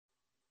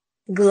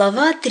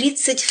Глава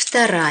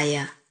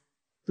 32.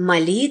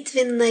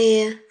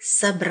 Молитвенное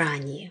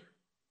собрание.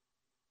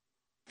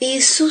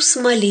 Иисус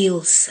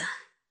молился,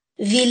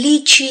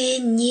 величие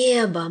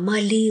неба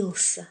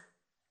молился.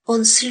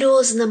 Он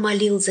слезно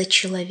молил за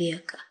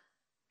человека.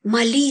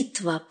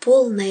 Молитва,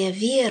 полная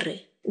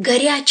веры,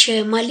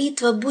 горячая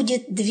молитва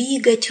будет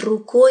двигать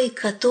рукой,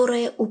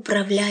 которая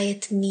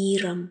управляет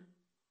миром.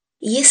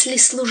 Если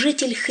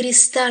служитель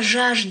Христа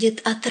жаждет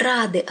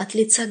отрады от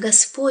лица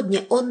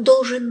Господня, он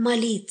должен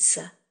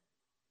молиться.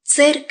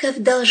 Церковь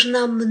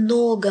должна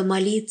много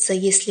молиться,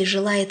 если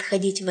желает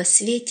ходить во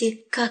свете,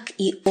 как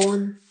и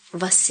Он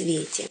во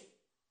свете.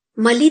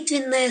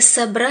 Молитвенное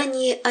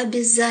собрание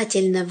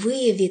обязательно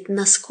выявит,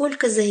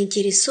 насколько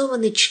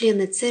заинтересованы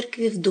члены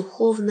церкви в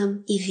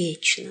духовном и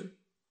вечном.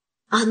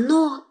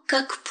 Оно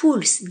как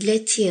пульс для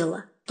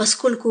тела,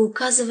 поскольку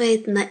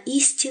указывает на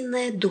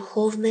истинное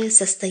духовное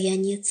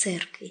состояние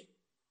церкви.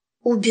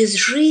 У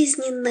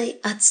безжизненной,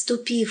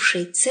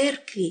 отступившей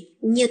церкви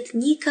нет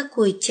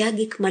никакой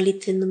тяги к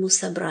молитвенному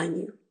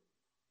собранию.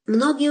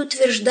 Многие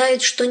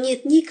утверждают, что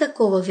нет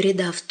никакого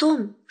вреда в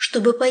том,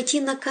 чтобы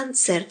пойти на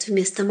концерт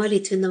вместо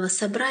молитвенного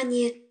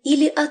собрания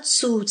или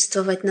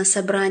отсутствовать на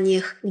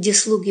собраниях, где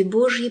слуги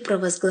Божьи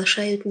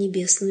провозглашают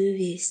небесную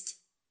весть.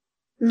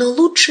 Но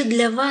лучше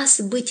для вас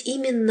быть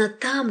именно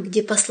там,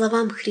 где, по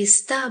словам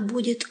Христа,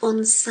 будет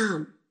Он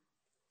сам.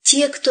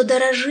 Те, кто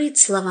дорожит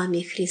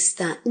словами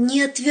Христа,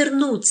 не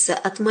отвернутся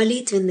от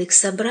молитвенных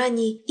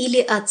собраний или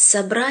от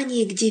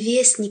собраний, где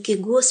вестники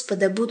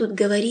Господа будут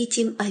говорить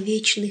им о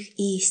вечных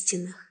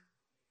истинах.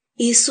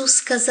 Иисус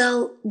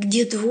сказал: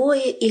 «Где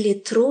двое или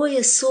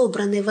трое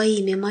собраны во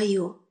имя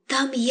Мое,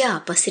 там Я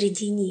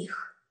посреди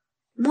них».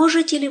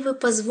 Можете ли вы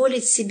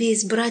позволить себе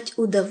избрать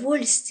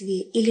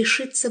удовольствие и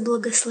лишиться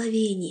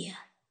благословения?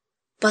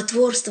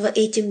 Потворство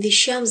этим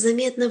вещам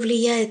заметно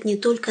влияет не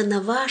только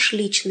на ваш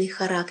личный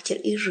характер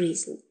и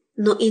жизнь,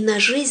 но и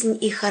на жизнь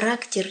и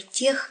характер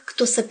тех,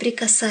 кто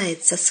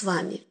соприкасается с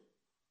вами.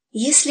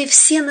 Если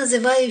все,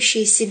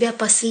 называющие себя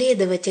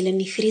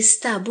последователями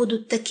Христа,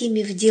 будут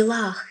такими в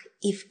делах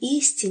и в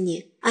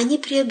истине, они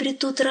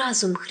приобретут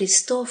разум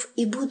Христов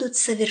и будут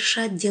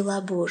совершать дела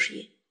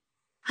Божьи.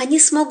 Они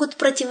смогут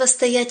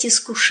противостоять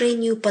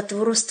искушению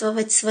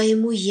потворствовать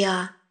своему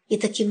 «я» и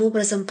таким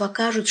образом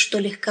покажут, что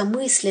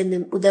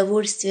легкомысленным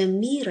удовольствием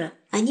мира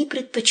они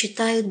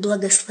предпочитают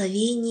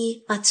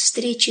благословение от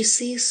встречи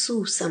с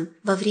Иисусом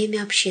во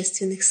время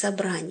общественных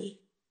собраний.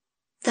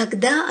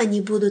 Тогда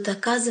они будут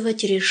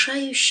оказывать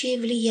решающее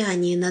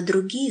влияние на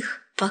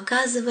других,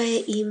 показывая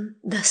им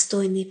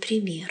достойный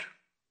пример.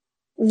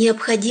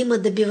 Необходимо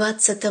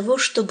добиваться того,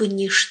 чтобы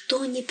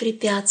ничто не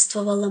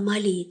препятствовало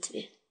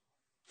молитве.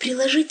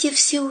 Приложите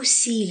все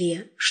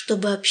усилия,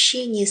 чтобы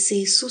общение с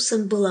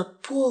Иисусом было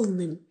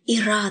полным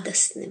и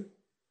радостным.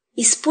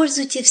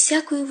 Используйте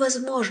всякую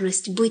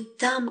возможность быть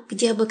там,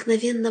 где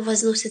обыкновенно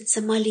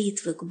возносятся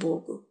молитвы к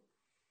Богу.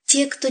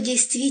 Те, кто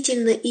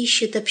действительно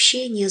ищет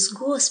общение с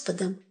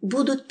Господом,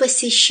 будут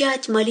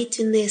посещать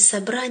молитвенные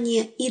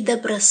собрания и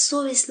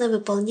добросовестно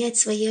выполнять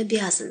свои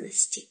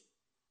обязанности.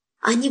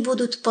 Они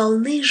будут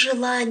полны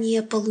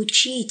желания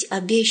получить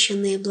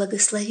обещанные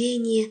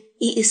благословения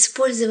и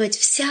использовать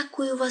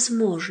всякую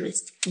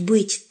возможность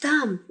быть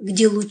там,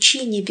 где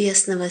лучи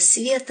небесного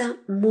света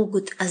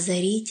могут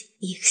озарить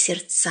их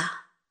сердца.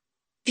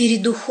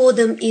 Перед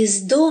уходом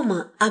из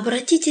дома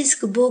обратитесь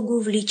к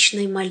Богу в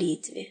личной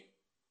молитве.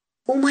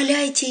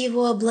 Умоляйте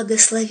Его о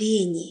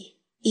благословении,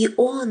 и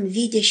Он,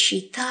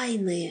 видящий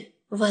тайное,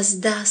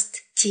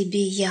 воздаст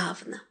тебе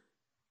явно.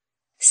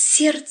 С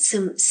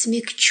сердцем,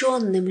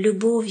 смягченным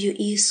любовью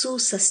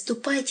Иисуса,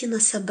 ступайте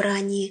на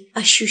собрание,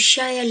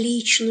 ощущая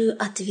личную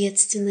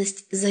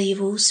ответственность за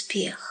его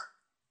успех.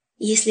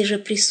 Если же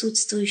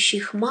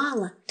присутствующих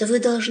мало, то вы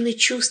должны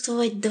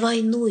чувствовать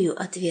двойную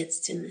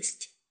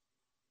ответственность.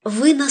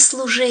 Вы на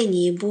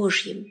служении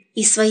Божьем,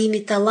 и своими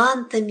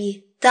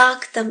талантами,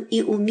 тактом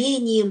и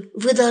умением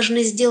вы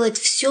должны сделать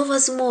все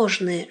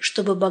возможное,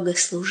 чтобы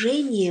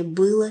богослужение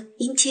было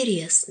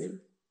интересным.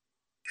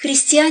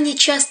 Христиане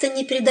часто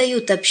не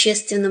придают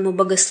общественному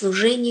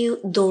богослужению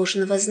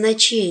должного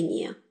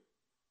значения.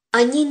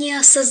 Они не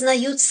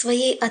осознают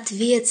своей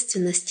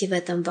ответственности в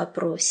этом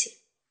вопросе.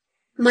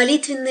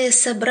 Молитвенные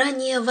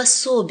собрания в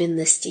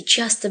особенности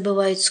часто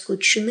бывают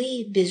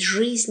скучны,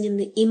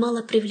 безжизненны и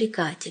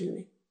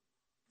малопривлекательны.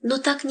 Но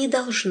так не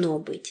должно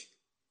быть.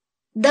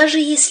 Даже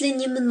если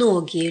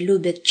немногие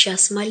любят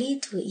час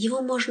молитвы,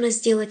 его можно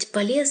сделать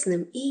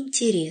полезным и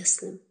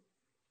интересным.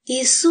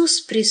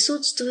 Иисус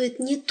присутствует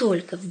не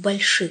только в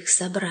больших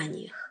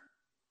собраниях.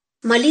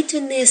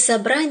 Молитвенные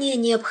собрания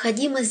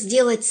необходимо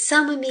сделать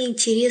самыми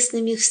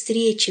интересными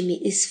встречами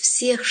из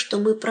всех, что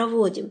мы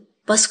проводим,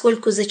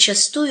 поскольку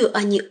зачастую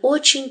они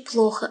очень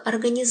плохо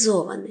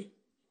организованы.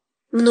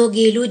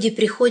 Многие люди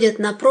приходят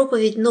на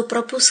проповедь, но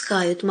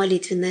пропускают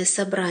молитвенное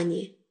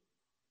собрание.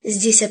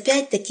 Здесь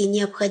опять-таки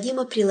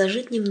необходимо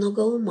приложить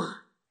немного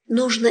ума.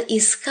 Нужно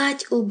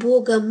искать у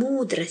Бога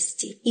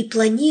мудрости и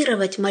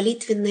планировать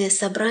молитвенные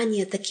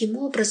собрания таким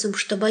образом,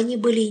 чтобы они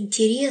были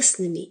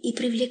интересными и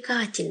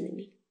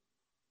привлекательными.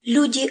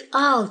 Люди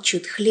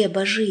алчут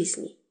хлеба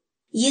жизни.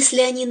 Если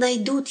они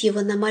найдут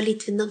его на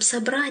молитвенном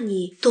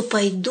собрании, то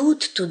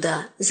пойдут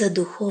туда за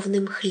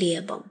духовным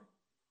хлебом.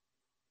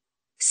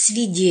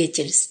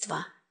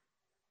 Свидетельство.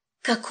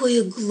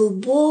 Какое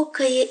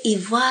глубокое и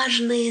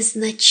важное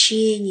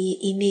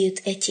значение имеют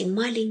эти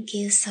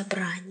маленькие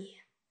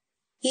собрания.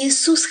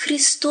 Иисус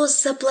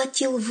Христос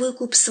заплатил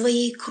выкуп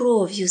своей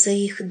кровью за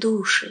их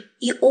души,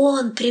 и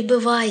Он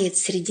пребывает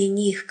среди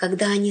них,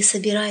 когда они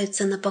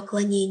собираются на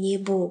поклонение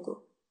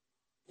Богу.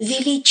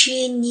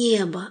 Величие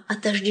неба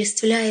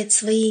отождествляет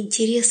свои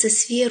интересы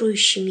с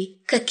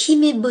верующими,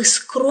 какими бы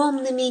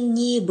скромными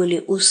ни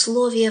были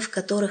условия, в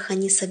которых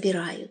они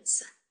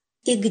собираются.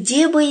 И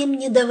где бы им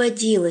ни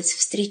доводилось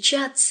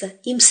встречаться,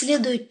 им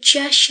следует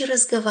чаще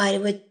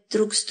разговаривать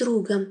друг с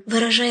другом,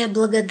 выражая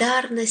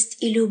благодарность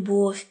и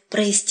любовь,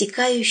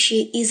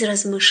 проистекающие из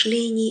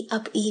размышлений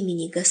об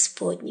имени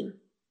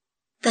Господнем.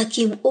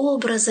 Таким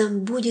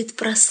образом будет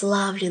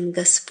прославлен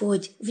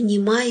Господь,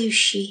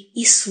 внимающий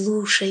и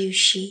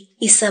слушающий,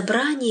 и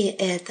собрание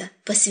это,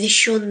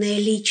 посвященное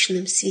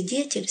личным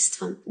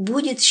свидетельствам,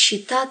 будет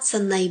считаться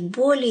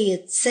наиболее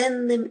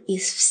ценным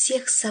из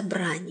всех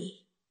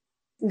собраний.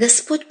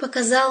 Господь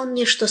показал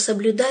мне, что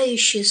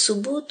соблюдающие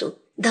субботу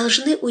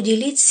должны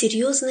уделить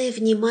серьезное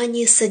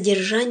внимание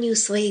содержанию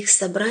своих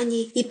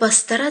собраний и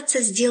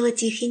постараться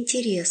сделать их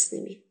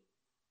интересными.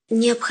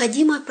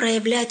 Необходимо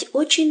проявлять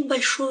очень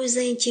большую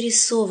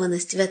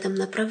заинтересованность в этом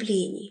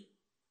направлении.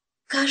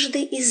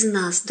 Каждый из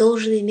нас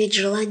должен иметь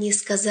желание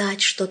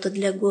сказать что-то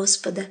для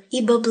Господа,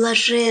 ибо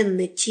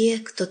блаженны те,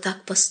 кто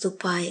так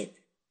поступает.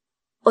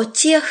 О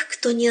тех,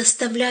 кто не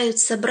оставляют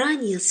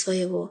собрания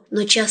своего,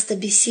 но часто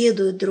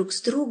беседуют друг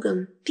с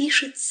другом,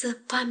 пишется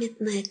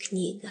памятная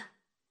книга.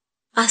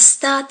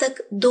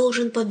 Остаток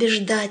должен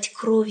побеждать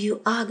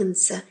кровью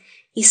Агнца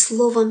и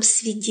словом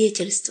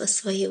свидетельства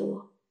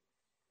своего.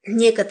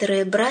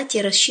 Некоторые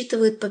братья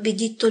рассчитывают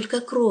победить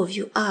только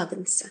кровью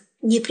Агнца,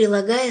 не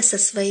прилагая со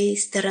своей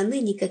стороны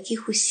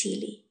никаких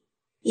усилий.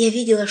 Я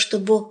видела, что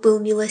Бог был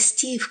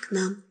милостив к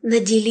нам,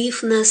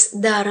 наделив нас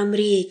даром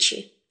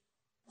речи.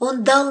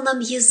 Он дал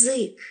нам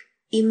язык,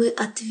 и мы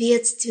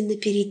ответственны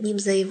перед Ним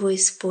за его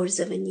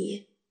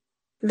использование.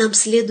 Нам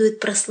следует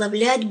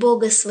прославлять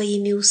Бога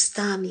своими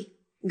устами,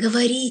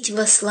 говорить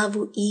во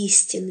славу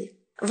истины,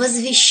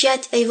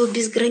 возвещать о Его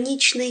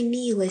безграничной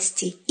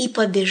милости и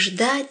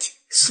побеждать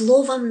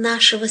словом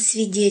нашего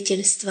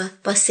свидетельства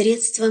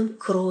посредством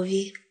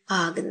крови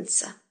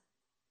Агнца.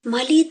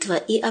 Молитва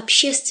и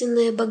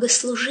общественное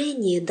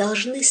богослужение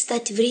должны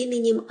стать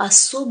временем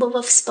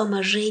особого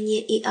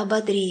вспоможения и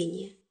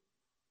ободрения.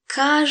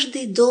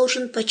 Каждый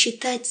должен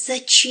почитать за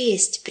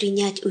честь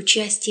принять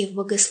участие в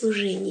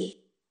богослужении.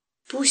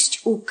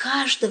 Пусть у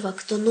каждого,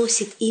 кто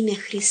носит имя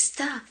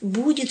Христа,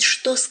 будет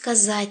что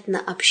сказать на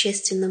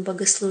общественном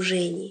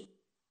богослужении.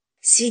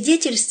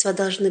 Свидетельства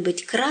должны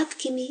быть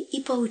краткими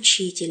и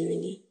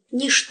поучительными.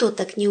 Ничто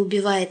так не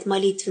убивает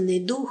молитвенный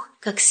дух,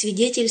 как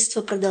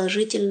свидетельство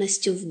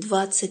продолжительностью в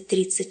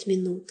 20-30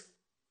 минут.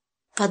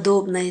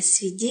 Подобное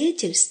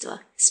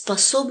свидетельство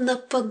способно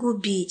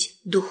погубить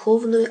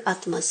духовную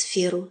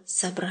атмосферу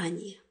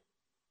собрания.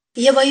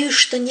 Я боюсь,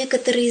 что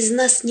некоторые из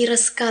нас не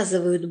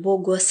рассказывают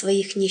Богу о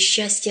своих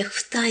несчастьях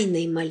в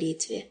тайной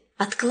молитве,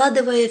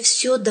 откладывая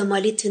все до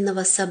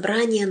молитвенного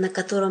собрания, на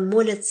котором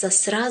молятся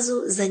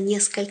сразу за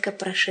несколько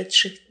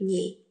прошедших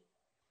дней.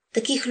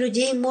 Таких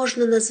людей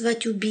можно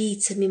назвать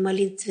убийцами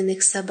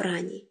молитвенных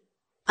собраний.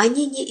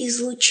 Они не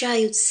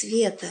излучают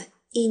света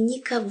и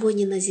никого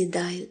не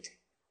назидают.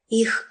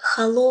 Их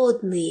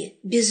холодные,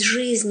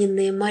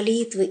 безжизненные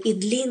молитвы и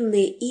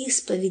длинные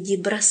исповеди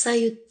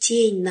бросают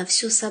тень на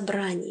все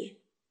собрание.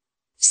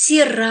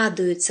 Все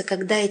радуются,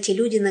 когда эти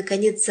люди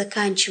наконец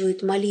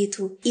заканчивают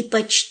молитву, и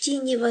почти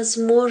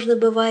невозможно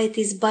бывает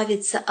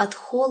избавиться от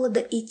холода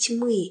и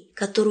тьмы,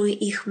 которую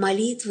их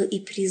молитвы и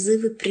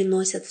призывы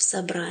приносят в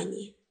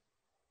собрании.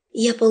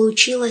 Я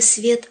получила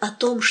свет о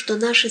том, что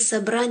наши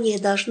собрания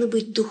должны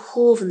быть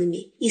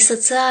духовными и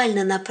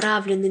социально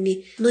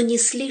направленными, но не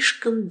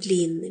слишком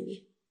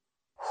длинными.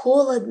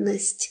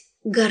 Холодность,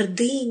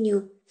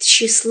 гордыню,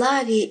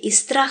 тщеславие и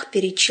страх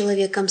перед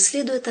человеком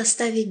следует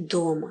оставить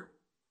дома.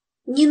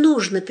 Не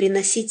нужно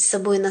приносить с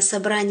собой на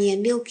собрание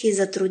мелкие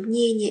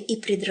затруднения и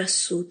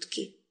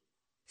предрассудки.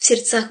 В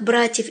сердцах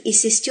братьев и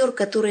сестер,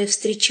 которые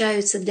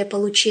встречаются для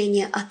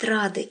получения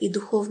отрады и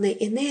духовной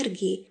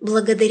энергии,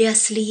 благодаря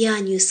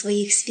слиянию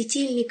своих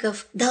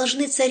светильников,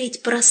 должны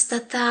царить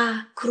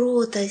простота,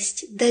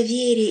 кротость,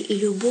 доверие и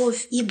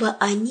любовь, ибо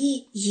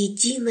они –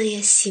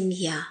 единая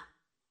семья.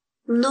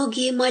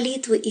 Многие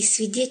молитвы и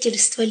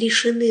свидетельства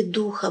лишены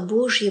Духа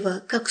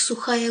Божьего, как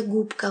сухая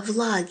губка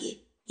влаги,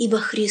 ибо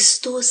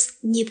Христос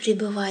не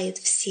пребывает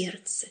в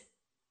сердце.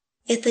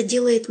 Это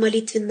делает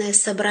молитвенное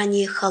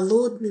собрание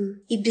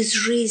холодным и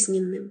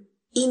безжизненным,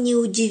 и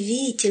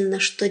неудивительно,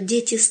 что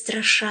дети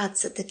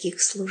страшатся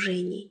таких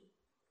служений.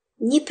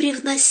 Не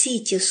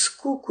привносите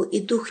скуку и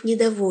дух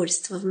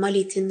недовольства в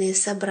молитвенные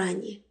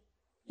собрания.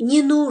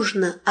 Не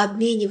нужно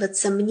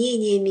обмениваться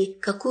мнениями,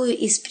 какую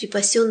из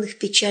припасенных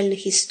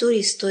печальных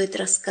историй стоит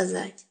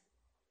рассказать.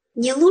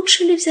 Не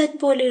лучше ли взять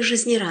более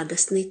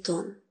жизнерадостный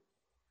тон?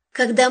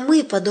 Когда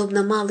мы,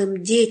 подобно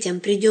малым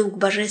детям, придем к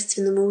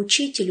Божественному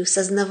Учителю,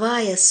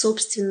 сознавая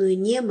собственную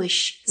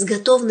немощь, с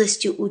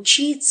готовностью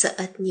учиться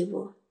от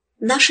Него,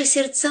 наши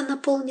сердца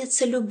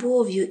наполнятся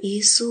любовью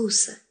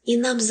Иисуса, и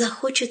нам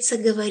захочется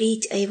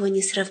говорить о Его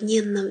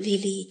несравненном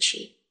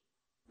величии.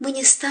 Мы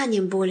не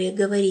станем более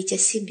говорить о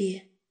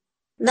себе.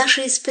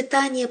 Наши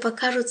испытания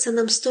покажутся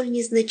нам столь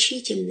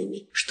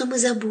незначительными, что мы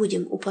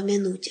забудем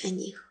упомянуть о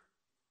них.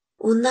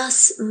 У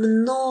нас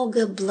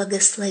много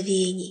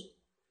благословений.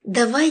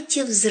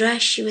 Давайте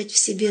взращивать в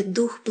себе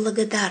дух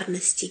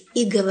благодарности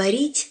и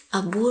говорить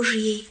о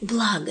Божьей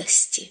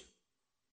благости.